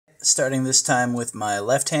Starting this time with my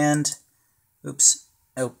left hand. Oops.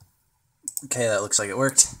 Oh. Okay, that looks like it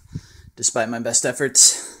worked, despite my best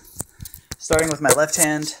efforts. Starting with my left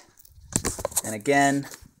hand, and again,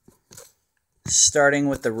 starting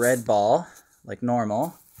with the red ball, like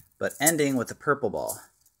normal, but ending with the purple ball.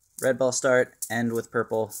 Red ball start, end with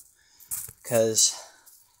purple, because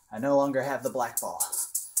I no longer have the black ball.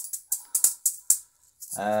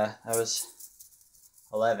 That was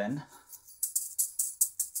 11.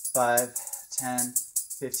 5, 10,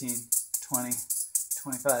 15, 20,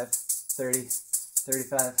 25, 30,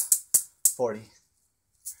 35, 40.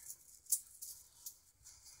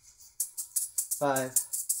 5,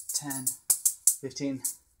 10, 15,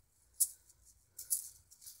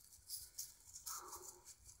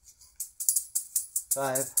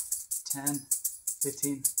 5, 10,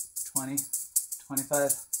 15, 20,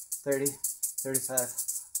 25, 30, 35,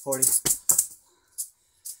 40.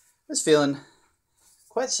 I was feeling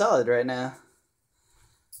quite solid right now.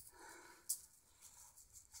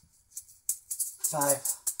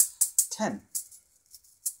 5, 10.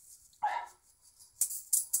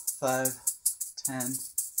 5, 10,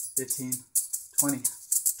 15, 20,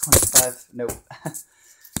 25. Nope.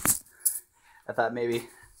 I thought maybe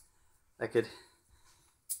I could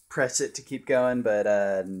press it to keep going, but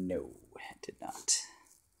no, I did not.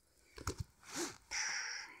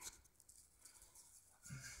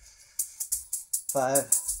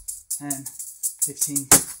 5, 10, 15,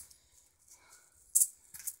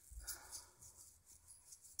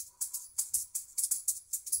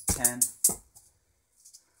 10.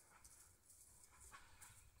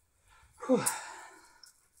 Whew.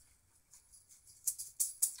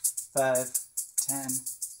 5, 10,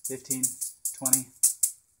 15, 20.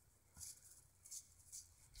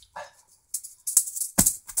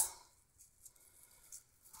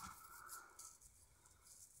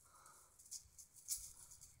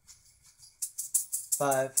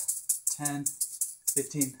 5, 10,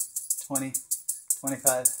 15, 20,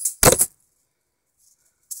 25.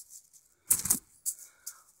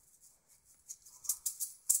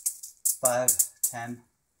 5, 10.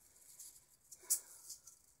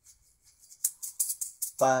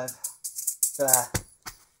 5. I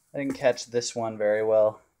didn't catch this one very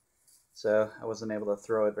well, so I wasn't able to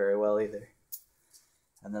throw it very well either.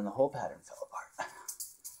 And then the whole pattern fell apart.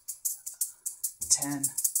 10,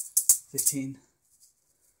 15.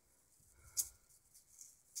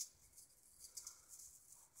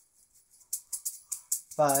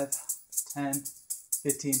 5, 10,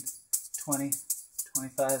 15, 20,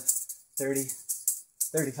 25, 30,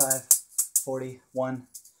 35, 40, 1.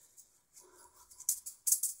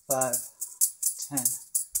 5, 10.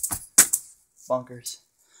 Bunkers.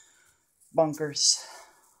 Bunkers.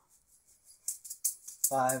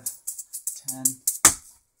 5, 10.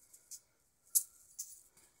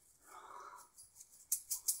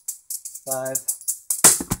 5.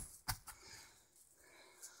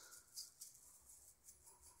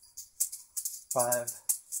 5,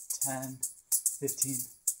 10, 15,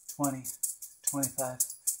 20, 25,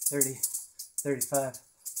 30, 35,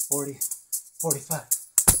 40,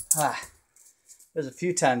 45. There's a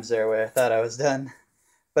few times there where I thought I was done,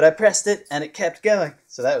 but I pressed it and it kept going,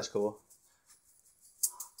 so that was cool.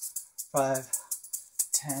 5,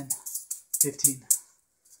 10, 15.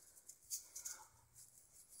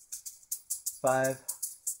 5,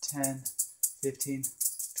 10, 15,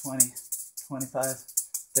 20, 25,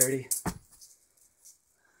 30.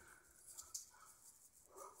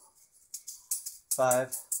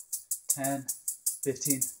 5, 10,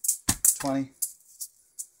 15, 20.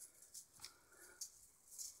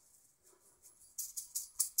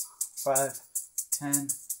 5, 10,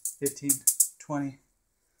 15, 20.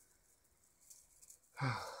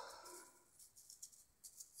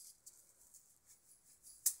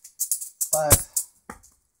 5.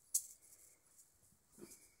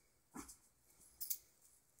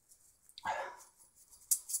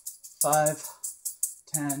 5,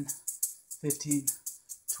 10, 15,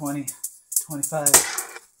 20, 25.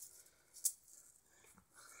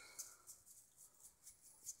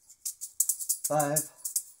 5,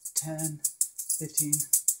 10, 15,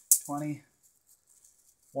 20,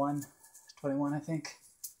 1, 21, I think.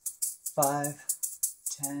 5,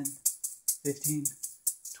 10, 15,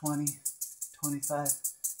 20, 25,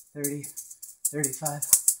 30, 35.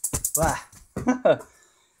 Wow.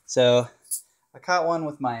 So I caught one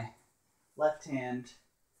with my left hand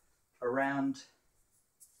around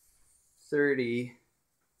 30.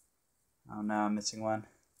 Oh no, I'm missing one.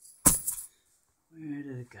 Where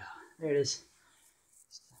did it go? There it is.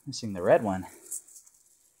 Missing the red one.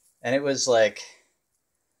 And it was like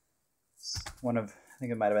one of, I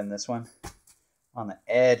think it might have been this one. on the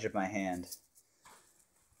edge of my hand.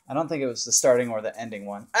 I don't think it was the starting or the ending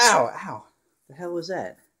one. Ow! Ow! The hell was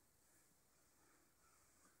that?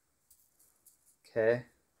 Okay.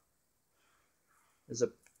 There's a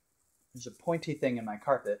pointy thing in my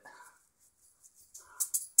carpet.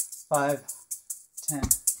 5, 10.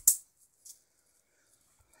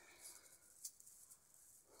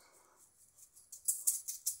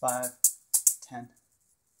 5, 10.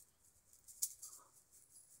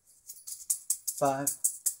 5,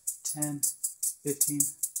 10, 15,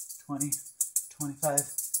 20, 25,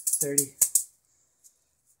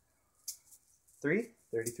 30.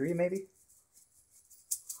 33 maybe?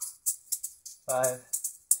 5, 10,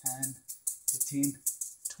 15,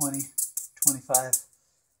 20, 25,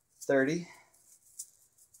 30.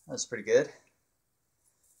 That's pretty good.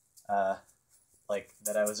 Like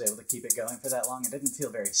that I was able to keep it going for that long. It didn't feel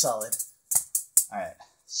very solid. Alright,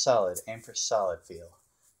 solid. Aim for solid feel.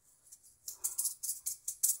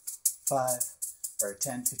 5, or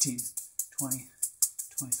 10, 15, 20,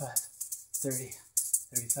 25, 30,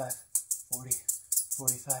 35, 40,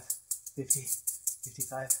 45, 50,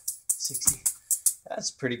 55, 60.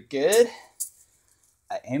 That's pretty good.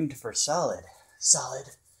 I aimed for solid. Solid.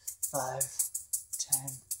 5, 10,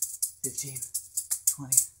 15,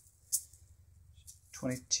 20,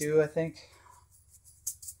 22, I think.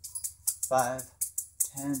 5,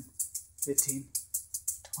 10, 15,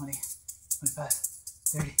 20, 25,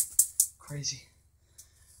 30. Crazy.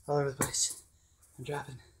 All over the place. I'm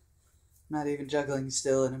dropping. I'm not even juggling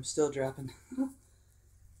still, and I'm still dropping.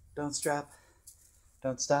 Don't stop.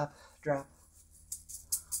 Don't stop. Drop.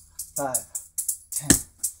 5, 10.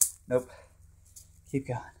 Nope. Keep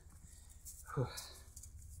going. Whew.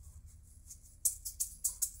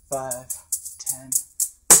 5,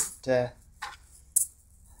 10.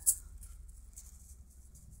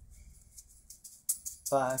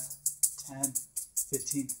 5, 10,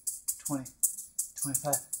 15, 20,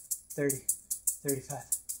 25, 30, 35,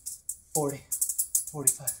 40,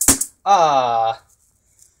 45. Ah!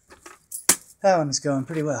 That one is going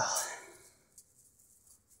pretty well.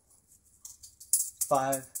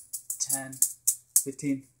 5, 10,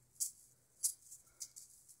 15.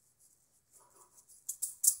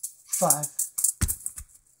 5.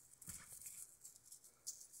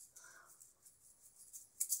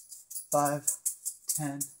 5,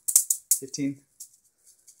 10, 15.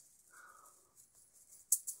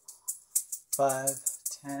 5,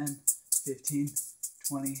 10, 15,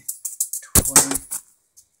 20,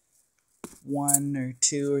 21 or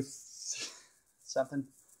 2 or something.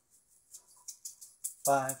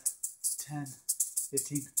 5, 10,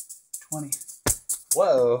 15, 20.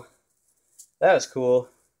 Whoa, that was cool.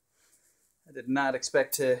 I did not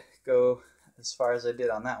expect to go as far as I did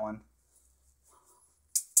on that one.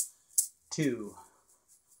 2,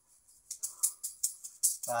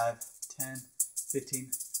 5, 10,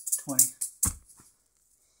 15, 20.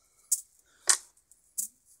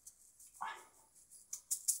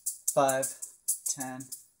 5, 10,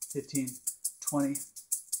 15, 20,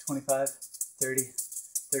 25, 30,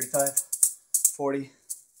 35, 40.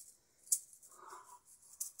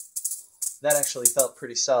 That actually felt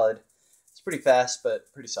pretty solid. It's pretty fast,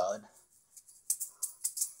 but pretty solid.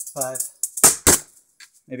 5.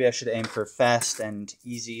 Maybe I should aim for fast and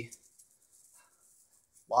easy.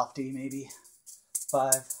 Lofty, maybe.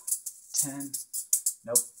 5, 10.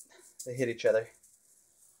 Nope. They hit each other.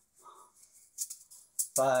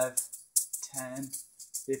 5, 10,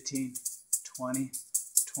 15, 20,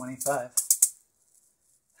 25.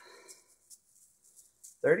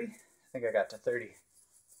 30? I think I got to 30.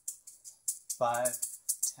 5,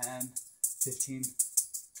 10, 15,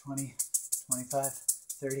 20, 25,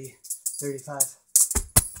 30, 35.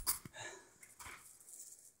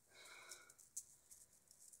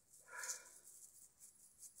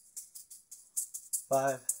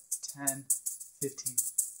 5, 10, 15,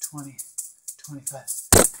 20, 25.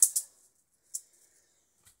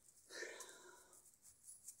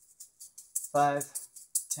 5,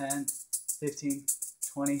 10, 15,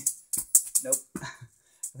 20. Nope. I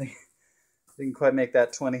think didn't quite make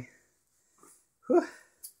that 20. Whew.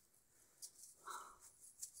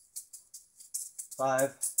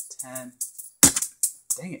 5, 10.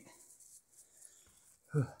 Dang it.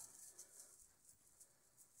 Whew.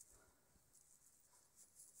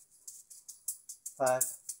 5,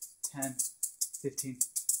 10, 15,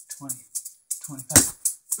 20, 25.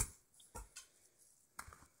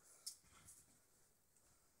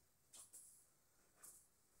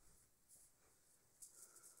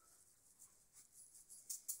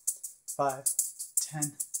 5,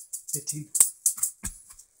 10, 15.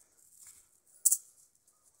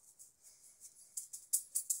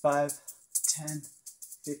 5, 10,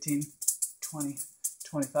 15, 20,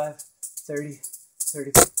 25, 30,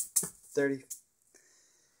 30, 30.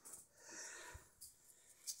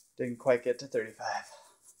 Didn't quite get to 35.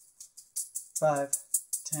 5,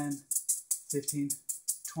 10, 15,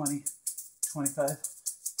 20, 25,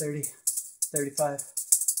 30, 35,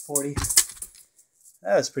 40.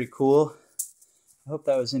 That was pretty cool. I hope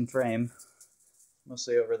that was in frame.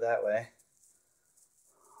 Mostly over that way.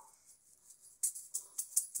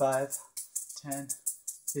 5, 10,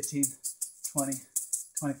 15, 20,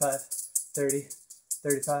 25, 30,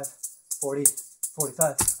 35, 40,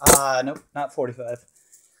 45. Ah, nope, not 45.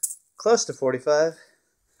 Close to 45.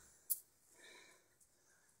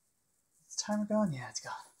 Is the timer gone? Yeah, it's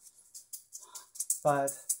gone. 5,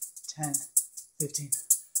 10, 15,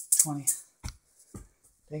 20.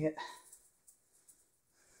 Dang it.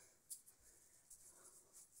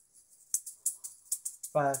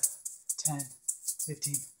 5, 10,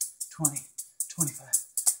 15, 20, 25,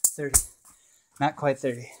 30. Not quite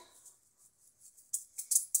 30.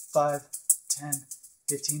 5, 10,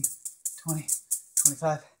 15, 20,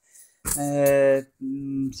 25.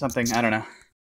 Something, I don't know.